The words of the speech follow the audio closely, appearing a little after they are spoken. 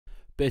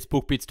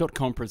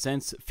BestBookBits.com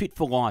presents Fit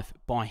for Life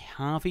by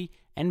Harvey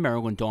and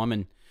Marilyn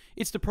Diamond.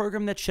 It's the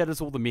program that shatters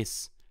all the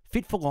myths.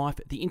 Fit for Life,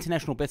 the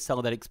international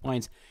bestseller that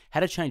explains how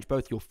to change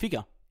both your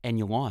figure and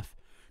your life.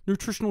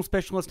 Nutritional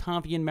specialist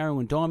Harvey and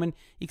Marilyn Diamond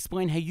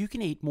explain how you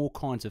can eat more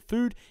kinds of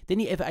food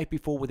than you ever ate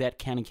before without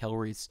counting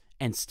calories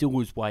and still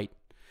lose weight.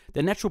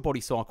 The Natural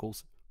Body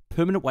Cycles,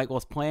 permanent weight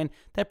loss plan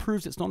that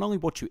proves it's not only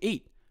what you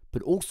eat,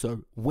 but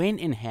also when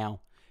and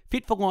how.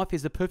 Fit for Life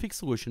is the perfect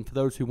solution for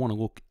those who want to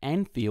look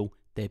and feel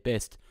their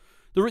best.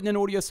 The written and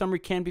audio summary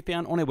can be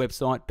found on our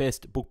website,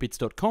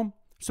 bestbookbits.com.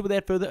 So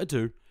without further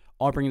ado,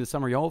 I bring you the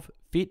summary of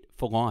Fit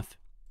for Life.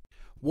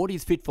 What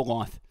is Fit for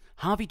Life?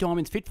 Harvey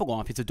Diamond's Fit for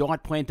Life is a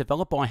diet plan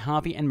developed by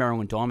Harvey and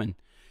Marilyn Diamond.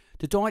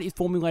 The diet is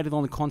formulated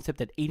on the concept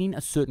that eating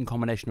a certain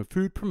combination of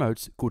food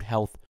promotes good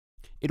health.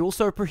 It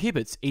also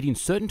prohibits eating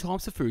certain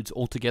types of foods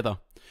altogether.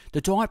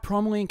 The diet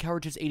primarily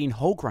encourages eating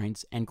whole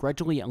grains and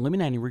gradually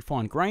eliminating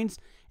refined grains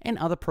and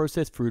other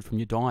processed food from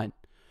your diet.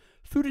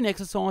 Food and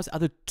exercise are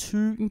the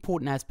two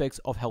important aspects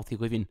of healthy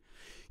living.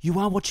 You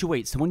are what you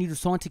eat, so when you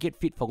decide to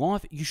get fit for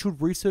life, you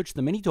should research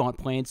the many diet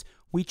plans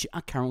which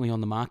are currently on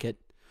the market.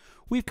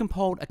 We've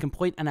compiled a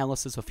complete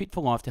analysis of Fit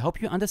for Life to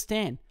help you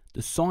understand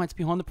the science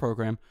behind the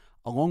program,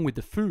 along with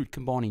the food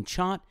combining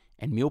chart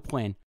and meal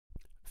plan.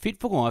 Fit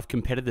for Life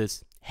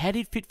competitors. How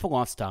did Fit for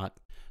Life start?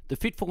 The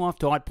Fit for Life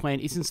diet plan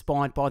is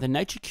inspired by the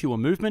Nature Cure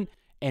movement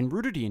and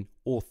rooted in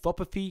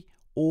orthopathy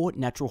or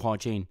natural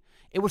hygiene.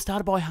 It was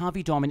started by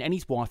Harvey Diamond and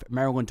his wife,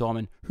 Marilyn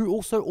Diamond, who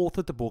also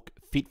authored the book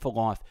Fit for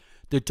Life.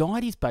 The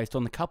diet is based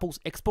on the couple's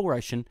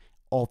exploration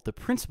of the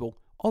principle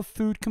of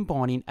food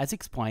combining as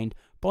explained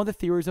by the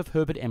theories of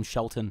Herbert M.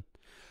 Shelton.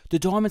 The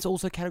Diamonds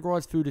also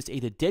categorized food as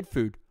either dead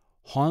food,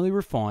 highly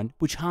refined,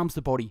 which harms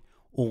the body,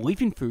 or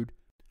living food,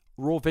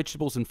 raw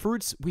vegetables and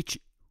fruits, which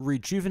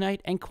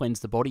rejuvenate and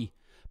cleanse the body.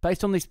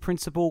 Based on this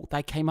principle,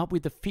 they came up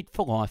with the Fit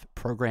for Life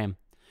program.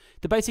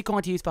 The basic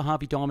ideas for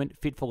Harvey Diamond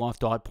Fit for Life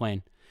diet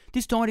plan.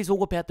 This diet is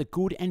all about the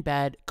good and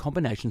bad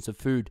combinations of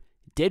food.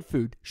 Dead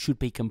food should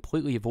be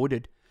completely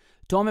avoided.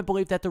 Diamond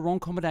believed that the wrong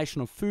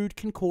combination of food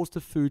can cause the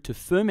food to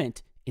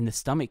ferment in the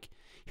stomach.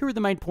 Here are the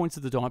main points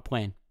of the diet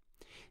plan.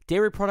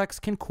 Dairy products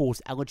can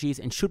cause allergies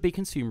and should be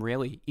consumed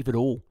rarely, if at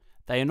all.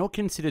 They are not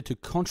considered to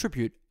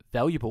contribute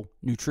valuable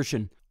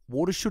nutrition.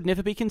 Water should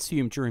never be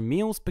consumed during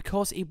meals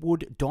because it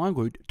would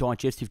dilute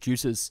digestive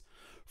juices.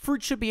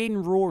 Fruit should be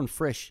eaten raw and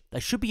fresh. They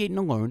should be eaten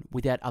alone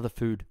without other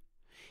food.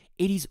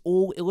 It is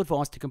all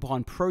ill-advised to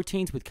combine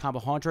proteins with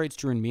carbohydrates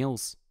during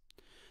meals.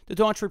 The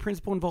dietary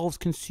principle involves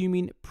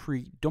consuming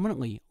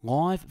predominantly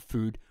live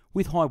food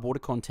with high water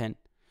content.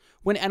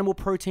 When animal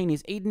protein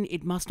is eaten,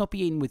 it must not be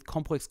eaten with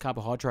complex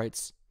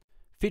carbohydrates.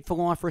 Fit for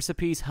Life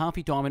recipes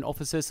Harvey Diamond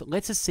offers us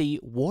lets us see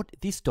what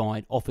this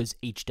diet offers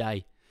each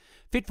day.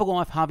 Fit for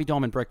Life Harvey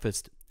Diamond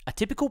breakfast. A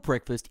typical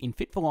breakfast in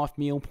Fit for Life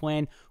meal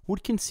plan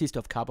would consist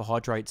of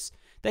carbohydrates.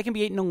 They can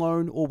be eaten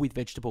alone or with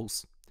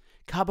vegetables.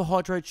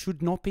 Carbohydrates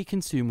should not be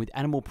consumed with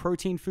animal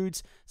protein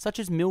foods such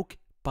as milk,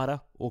 butter,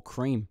 or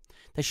cream.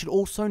 They should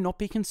also not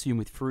be consumed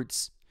with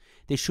fruits.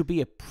 There should be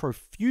a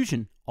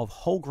profusion of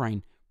whole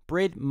grain,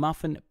 bread,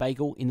 muffin,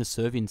 bagel in the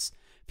servings.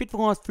 Fit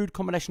for Life's food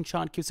combination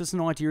chart gives us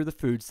an idea of the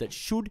foods that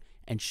should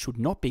and should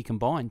not be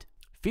combined.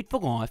 Fit for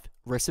Life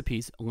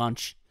recipes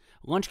lunch.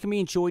 Lunch can be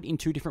enjoyed in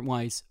two different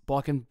ways,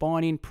 by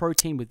combining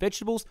protein with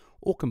vegetables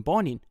or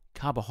combining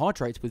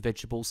carbohydrates with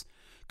vegetables.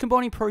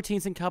 Combining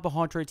proteins and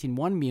carbohydrates in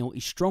one meal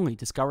is strongly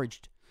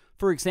discouraged.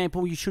 For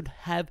example, you should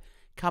have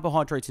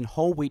carbohydrates in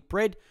whole wheat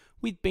bread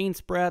with bean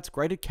sprouts,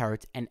 grated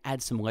carrots, and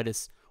add some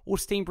lettuce, or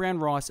steamed brown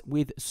rice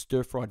with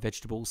stir-fried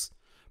vegetables.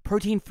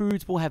 Protein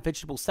foods will have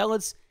vegetable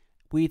salads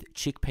with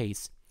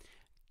chickpeas,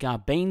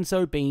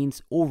 garbanzo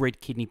beans, or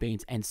red kidney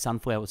beans, and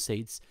sunflower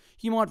seeds.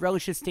 You might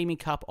relish a steaming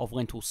cup of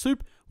lentil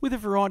soup with a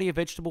variety of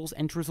vegetables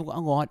and drizzle a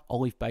light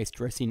olive-based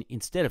dressing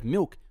instead of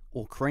milk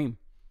or cream.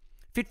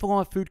 Fit for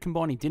Life food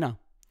combining dinner.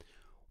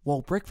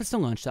 While breakfast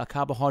and lunch are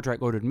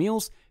carbohydrate-loaded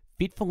meals,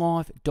 Fit for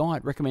Life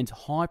diet recommends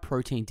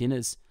high-protein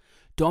dinners.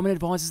 Diamond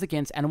advises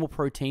against animal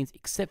proteins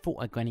except for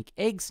organic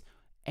eggs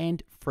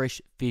and fresh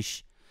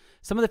fish.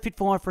 Some of the Fit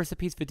for Life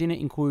recipes for dinner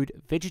include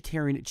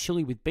vegetarian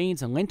chili with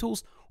beans and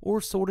lentils, or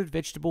assorted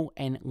vegetable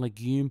and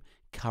legume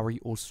curry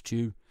or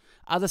stew.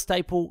 Other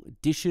staple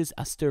dishes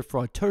are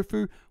stir-fried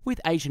tofu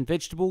with Asian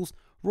vegetables,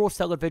 raw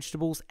salad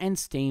vegetables, and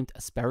steamed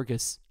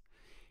asparagus.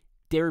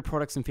 Dairy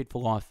products in Fit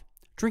for Life.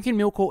 Drinking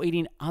milk or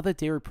eating other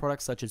dairy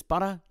products such as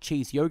butter,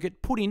 cheese,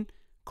 yogurt, pudding,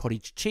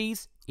 cottage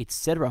cheese,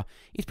 etc.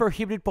 is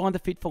prohibited by the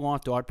Fit for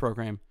Life diet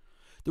program.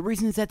 The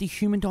reason is that the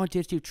human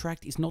digestive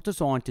tract is not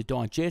designed to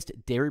digest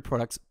dairy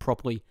products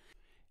properly.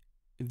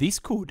 This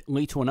could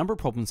lead to a number of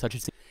problems such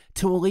as...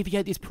 To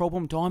alleviate this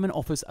problem, Diamond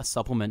offers a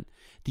supplement.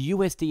 The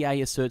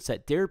USDA asserts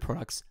that dairy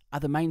products are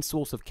the main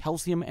source of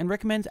calcium and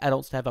recommends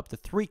adults to have up to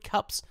 3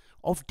 cups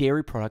of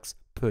dairy products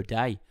per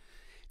day.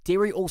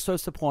 Dairy also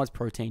supplies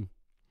protein.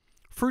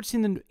 Fruits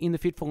in the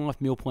Fit for Life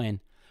meal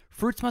plan.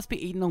 Fruits must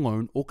be eaten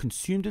alone or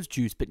consumed as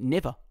juice, but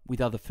never with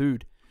other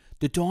food.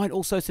 The diet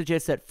also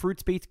suggests that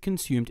fruits be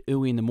consumed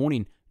early in the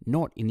morning,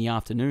 not in the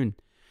afternoon.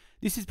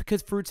 This is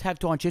because fruits have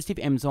digestive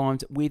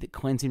enzymes with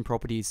cleansing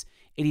properties.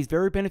 It is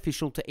very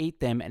beneficial to eat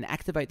them and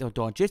activate the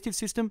digestive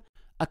system,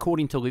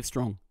 according to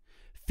Livestrong.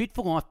 Fit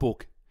for Life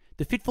book.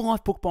 The Fit for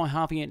Life book by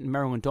Harvey and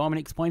Marilyn Diamond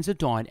explains the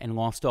diet and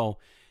lifestyle.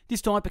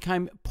 This diet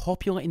became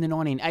popular in the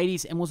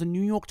 1980s and was a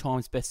New York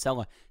Times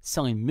bestseller,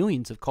 selling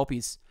millions of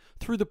copies.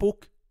 Through the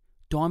book,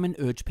 Diamond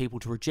urged people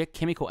to reject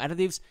chemical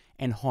additives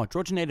and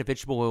hydrogenated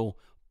vegetable oil,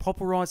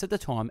 popularized at the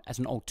time as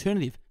an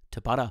alternative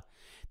to butter.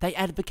 They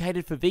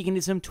advocated for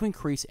veganism to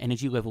increase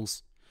energy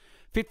levels.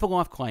 Fit for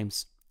Life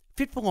claims.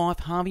 Fit for Life,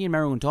 Harvey and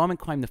Marilyn Diamond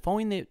claim that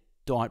following their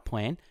diet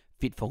plan,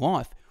 Fit for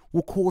Life,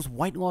 will cause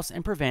weight loss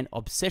and prevent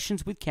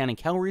obsessions with counting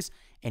calories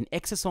and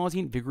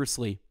exercising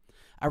vigorously.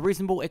 A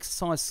reasonable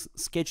exercise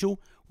schedule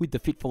with the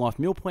Fit for Life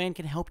meal plan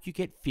can help you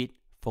get fit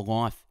for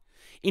life.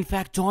 In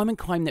fact, Diamond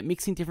claimed that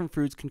mixing different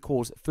foods can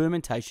cause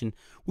fermentation,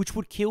 which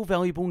would kill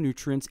valuable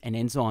nutrients and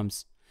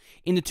enzymes.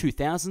 In the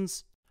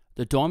 2000s,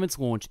 the Diamonds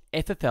launched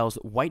FFL's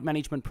weight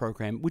management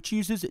program, which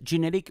uses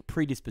genetic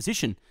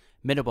predisposition,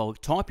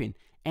 metabolic typing,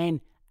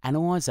 and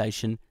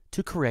analyzation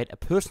to create a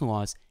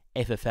personalized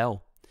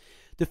FFL.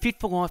 The Fit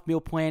for Life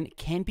meal plan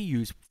can be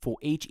used for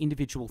each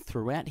individual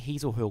throughout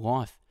his or her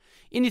life.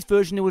 In this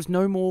version, there was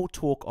no more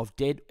talk of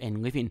dead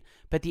and living,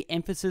 but the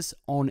emphasis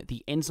on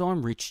the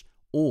enzyme-rich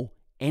or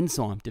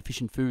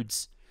enzyme-deficient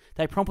foods.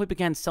 They promptly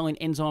began selling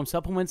enzyme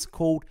supplements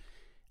called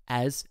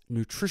as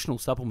nutritional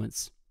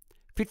supplements.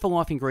 Fit for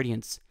Life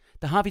ingredients.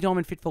 The Harvey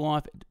Diamond Fit for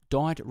Life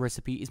diet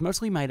recipe is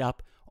mostly made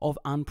up of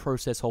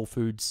unprocessed whole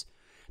foods.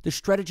 The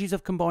strategies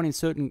of combining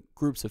certain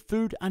groups of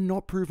food are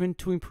not proven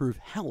to improve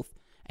health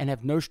and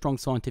have no strong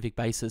scientific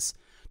basis.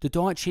 The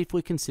diet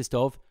chiefly consists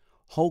of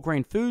whole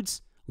grain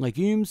foods,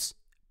 legumes,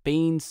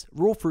 beans,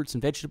 raw fruits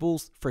and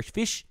vegetables, fresh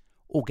fish,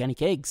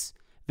 organic eggs,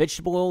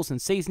 vegetable oils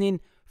and seasoning,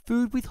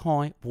 food with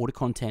high water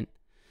content.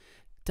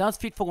 Does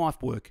Fit for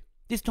Life work?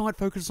 This diet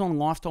focuses on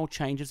lifestyle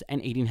changes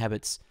and eating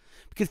habits.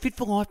 Because Fit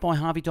for Life by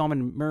Harvey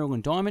Diamond and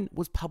Marilyn Diamond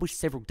was published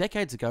several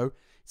decades ago,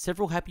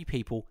 several happy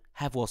people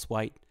have lost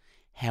weight.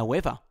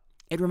 However,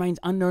 it remains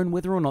unknown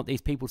whether or not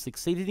these people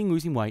succeeded in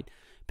losing weight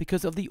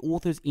because of the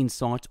author's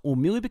insights or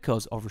merely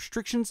because of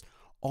restrictions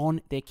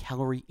on their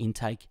calorie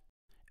intake.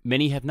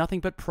 Many have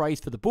nothing but praise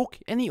for the book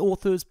and the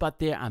authors, but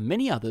there are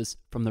many others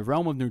from the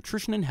realm of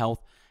nutrition and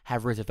health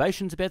have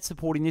reservations about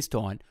supporting this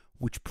diet,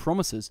 which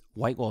promises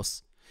weight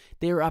loss.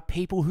 There are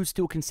people who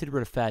still consider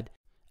it a fad,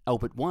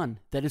 albeit one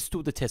that has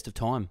stood the test of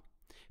time.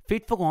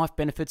 Fit for Life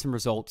benefits and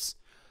results.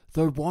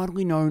 Though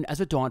widely known as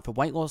a diet for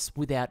weight loss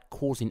without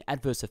causing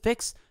adverse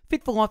effects,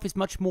 Fit for Life is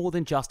much more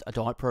than just a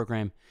diet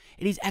program.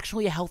 It is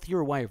actually a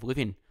healthier way of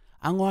living.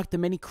 Unlike the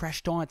many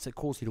crash diets that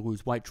cause you to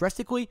lose weight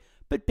drastically,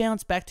 but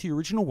bounce back to your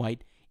original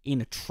weight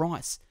in a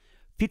trice,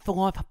 Fit for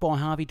Life by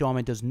Harvey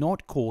Diamond does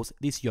not cause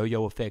this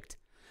yo-yo effect.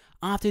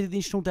 After the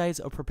initial days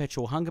of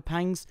perpetual hunger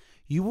pangs,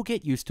 you will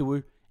get used to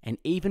it and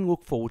even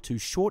look forward to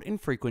short and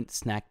frequent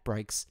snack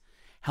breaks.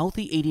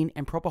 Healthy eating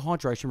and proper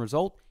hydration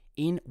result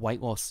in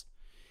weight loss.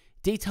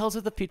 Details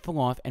of the Fit for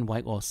Life and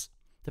weight loss.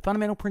 The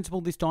fundamental principle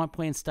of this diet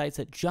plan states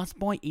that just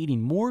by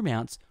eating more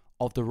amounts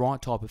of the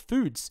right type of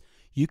foods,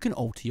 you can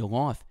alter your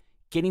life,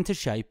 get into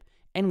shape,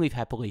 and live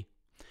happily.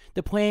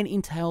 The plan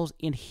entails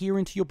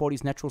adhering to your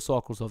body's natural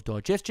cycles of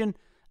digestion,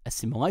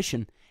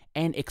 assimilation,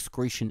 and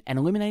excretion, and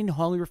eliminating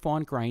highly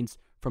refined grains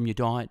from your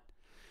diet.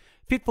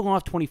 Fit for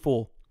Life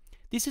 24.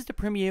 This is the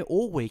premier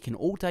all-week and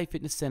all-day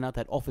fitness center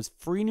that offers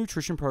free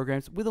nutrition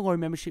programs with a low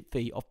membership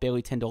fee of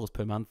barely $10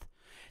 per month.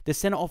 The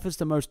center offers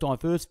the most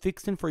diverse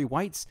fixed and free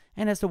weights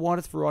and has the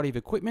widest variety of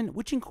equipment,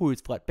 which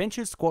includes flat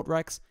benches, squat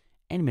racks,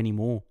 and many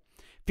more.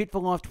 Fit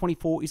for Life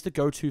 24 is the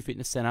go-to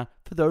fitness center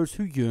for those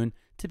who yearn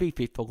to be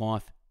fit for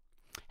life.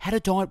 How to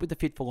diet with the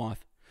Fit for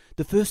Life.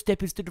 The first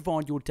step is to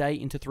divide your day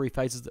into 3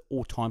 phases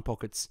or time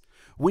pockets.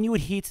 When you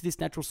adhere to this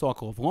natural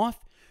cycle of life,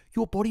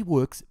 your body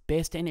works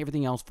best and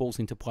everything else falls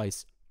into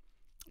place.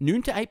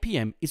 Noon to 8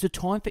 p.m. is the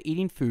time for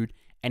eating food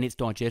and its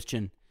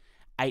digestion.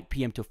 8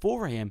 p.m. to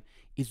 4 a.m.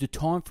 is the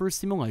time for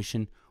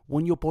assimilation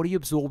when your body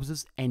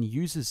absorbs and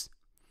uses.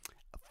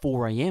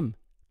 4 a.m.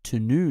 to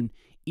noon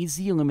is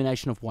the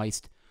elimination of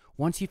waste.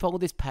 Once you follow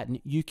this pattern,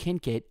 you can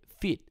get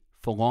fit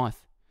for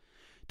life.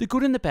 The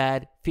good and the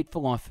bad Fit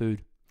for Life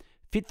food.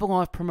 Fit for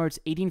Life promotes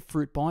eating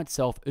fruit by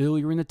itself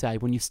earlier in the day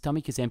when your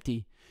stomach is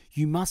empty.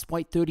 You must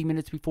wait 30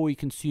 minutes before you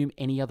consume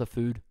any other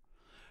food.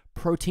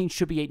 Protein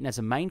should be eaten as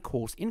a main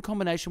course in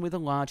combination with a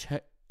large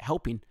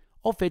helping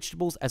of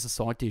vegetables as a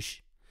side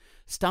dish.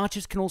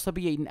 Starches can also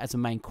be eaten as a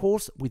main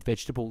course with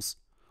vegetables.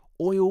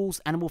 Oils,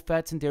 animal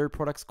fats, and dairy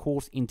products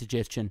cause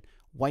indigestion,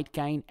 weight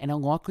gain, and are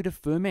likely to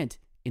ferment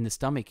in the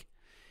stomach.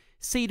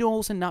 Seed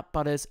oils and nut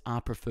butters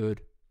are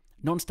preferred.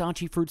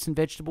 Non-starchy fruits and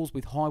vegetables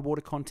with high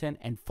water content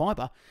and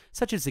fiber,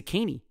 such as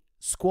zucchini,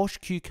 squash,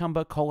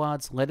 cucumber,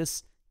 collards,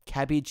 lettuce,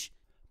 cabbage,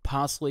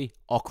 parsley,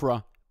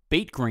 okra,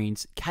 beet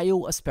greens,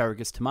 kale,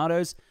 asparagus,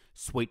 tomatoes,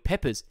 sweet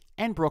peppers,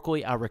 and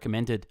broccoli are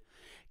recommended.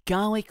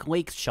 Garlic,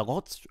 leeks,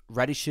 shallots,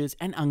 radishes,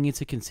 and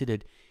onions are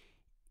considered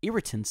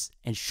irritants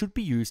and should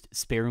be used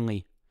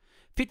sparingly.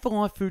 Fit for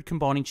Life food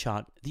combining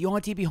chart. The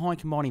idea behind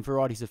combining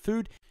varieties of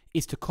food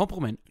is to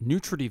complement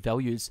nutritive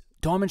values.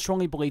 Diamond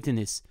strongly believed in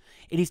this.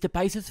 It is the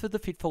basis for the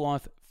Fit for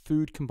Life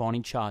food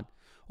combining chart.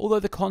 Although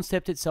the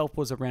concept itself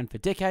was around for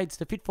decades,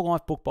 the Fit for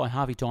Life book by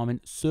Harvey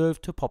Diamond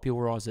served to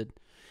popularize it.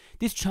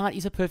 This chart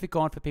is a perfect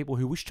guide for people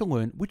who wish to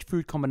learn which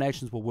food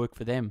combinations will work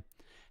for them.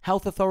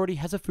 Health Authority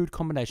has a food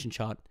combination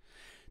chart.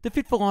 The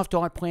Fit for Life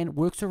diet plan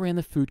works around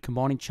the food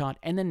combining chart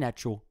and the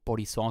natural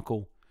body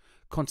cycle.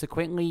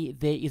 Consequently,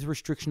 there is a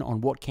restriction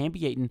on what can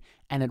be eaten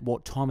and at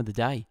what time of the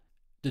day.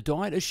 The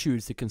diet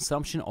eschews the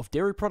consumption of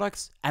dairy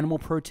products, animal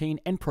protein,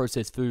 and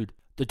processed food.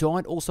 The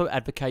diet also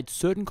advocates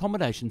certain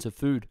combinations of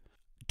food.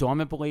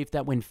 Diamond believed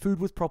that when food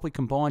was properly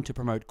combined to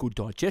promote good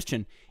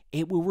digestion,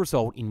 it will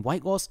result in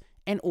weight loss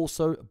and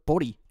also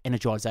body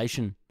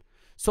energization.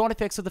 Side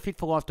effects of the Fit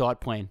for Life diet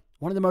plan.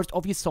 One of the most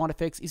obvious side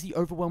effects is the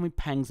overwhelming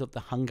pangs of the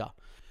hunger.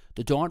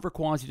 The diet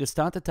requires you to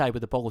start the day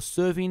with a bowl of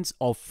servings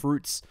of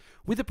fruits.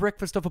 With a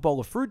breakfast of a bowl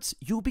of fruits,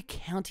 you'll be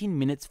counting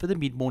minutes for the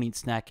mid-morning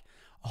snack,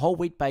 a whole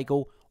wheat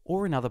bagel,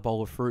 or another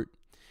bowl of fruit.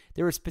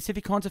 There are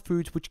specific kinds of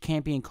foods which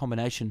can be in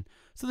combination,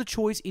 so the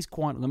choice is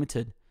quite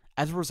limited.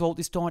 As a result,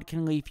 this diet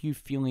can leave you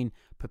feeling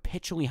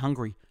perpetually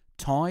hungry,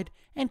 tired,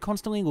 and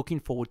constantly looking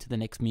forward to the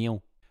next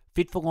meal.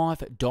 Fit for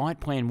Life diet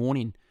plan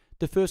warning.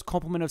 The first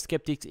compliment of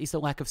skeptics is the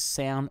lack of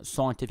sound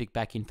scientific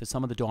backing for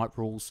some of the diet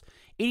rules.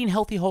 Eating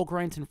healthy whole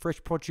grains and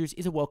fresh produce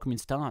is a welcoming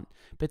start,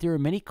 but there are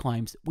many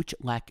claims which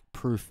lack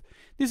proof.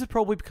 This is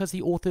probably because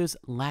the authors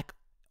lack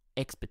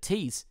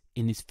expertise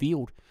in this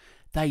field.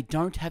 They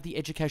don't have the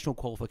educational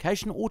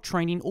qualification or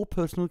training or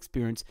personal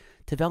experience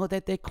to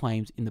validate their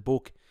claims in the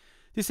book.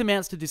 This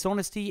amounts to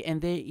dishonesty,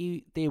 and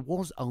there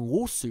was a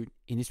lawsuit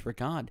in this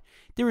regard.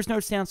 There is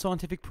no sound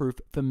scientific proof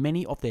for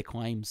many of their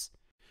claims.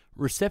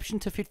 Reception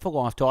to Fit for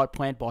Life diet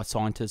plan by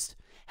scientists.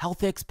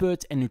 Health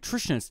experts and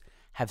nutritionists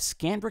have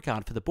scant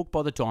regard for the book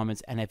by the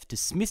Diamonds and have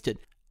dismissed it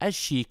as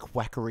sheer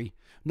quackery.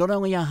 Not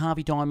only are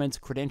Harvey Diamond's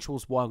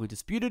credentials widely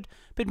disputed,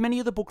 but many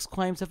of the book's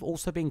claims have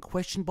also been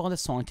questioned by the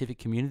scientific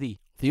community.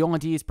 The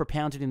ideas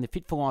propounded in the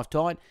Fit for Life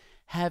diet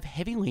have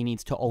heavy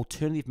leanings to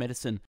alternative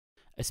medicine,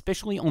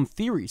 especially on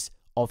theories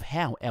of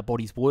how our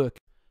bodies work.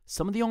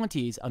 Some of the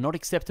ideas are not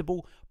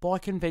acceptable by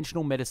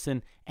conventional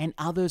medicine, and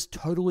others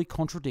totally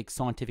contradict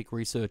scientific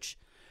research.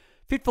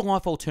 Fit for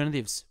Life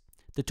alternatives.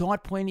 The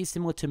diet plan is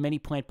similar to many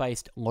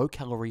plant-based,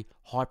 low-calorie,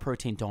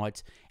 high-protein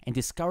diets and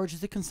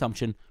discourages the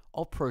consumption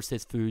of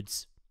processed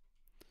foods.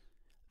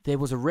 There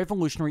was a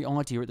revolutionary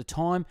idea at the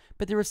time,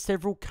 but there are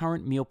several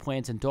current meal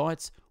plans and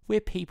diets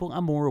where people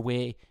are more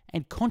aware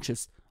and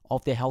conscious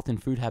of their health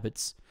and food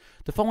habits.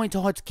 The following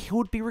diets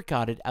could be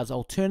regarded as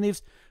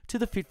alternatives to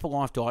the Fit for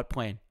Life diet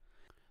plan.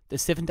 The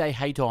 7-Day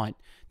Hay Diet.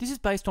 This is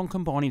based on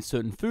combining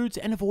certain foods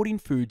and avoiding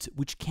foods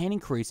which can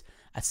increase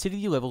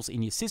acidity levels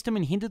in your system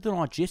and hinder the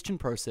digestion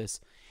process.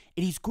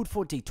 It is good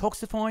for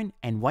detoxifying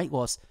and weight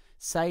loss,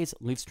 says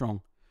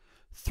Livestrong.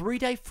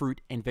 3-Day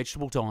Fruit and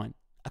Vegetable Diet.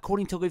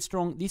 According to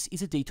Livestrong, this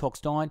is a detox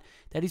diet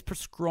that is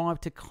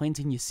prescribed to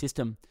cleansing your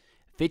system.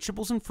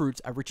 Vegetables and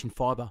fruits are rich in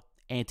fiber,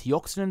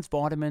 antioxidants,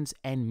 vitamins,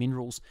 and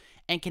minerals,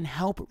 and can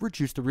help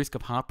reduce the risk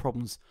of heart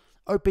problems,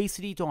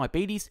 obesity,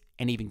 diabetes,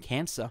 and even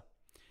cancer.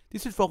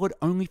 This is followed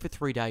only for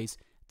 3 days,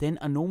 then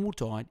a normal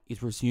diet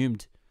is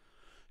resumed.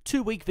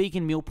 2-Week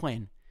Vegan Meal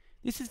Plan.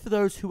 This is for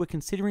those who are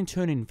considering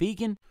turning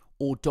vegan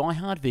or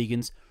die-hard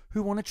vegans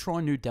who want to try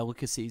new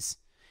delicacies.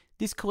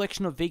 This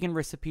collection of vegan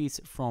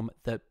recipes from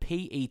the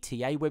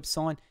PETA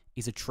website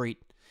is a treat.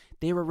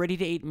 There are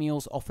ready-to-eat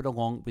meals offered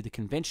along with the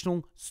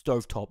conventional,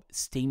 stovetop,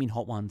 steaming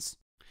hot ones.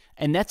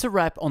 And that's a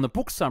wrap on the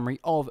book summary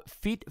of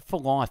Fit for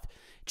Life.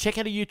 Check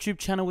out our YouTube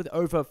channel with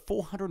over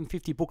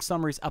 450 book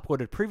summaries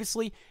uploaded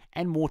previously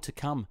and more to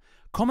come.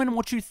 Comment on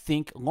what you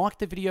think, like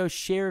the video,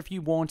 share if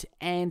you want,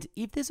 and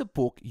if there's a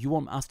book you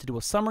want us to do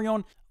a summary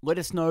on, let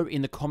us know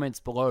in the comments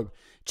below.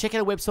 Check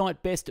out our website,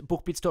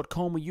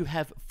 bestbookbits.com, where you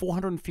have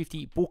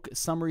 450 book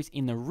summaries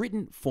in the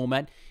written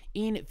format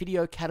in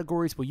video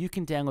categories where you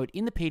can download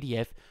in the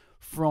PDF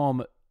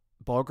from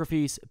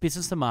biographies,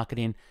 business and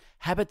marketing,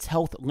 habits,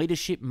 health,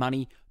 leadership,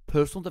 money,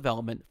 personal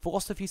development,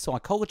 philosophy,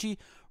 psychology,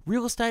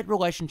 real estate,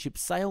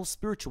 relationships, sales,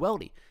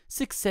 spirituality,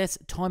 success,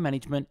 time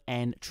management,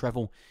 and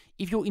travel.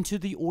 If you're into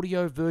the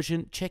audio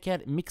version, check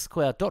out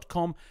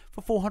mixcloud.com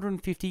for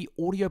 450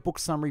 audiobook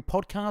summary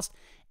podcasts.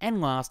 And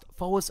last,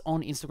 follow us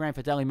on Instagram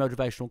for daily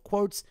motivational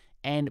quotes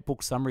and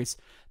book summaries.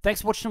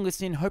 Thanks for watching and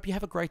listening. Hope you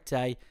have a great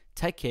day.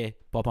 Take care.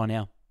 Bye-bye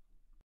now.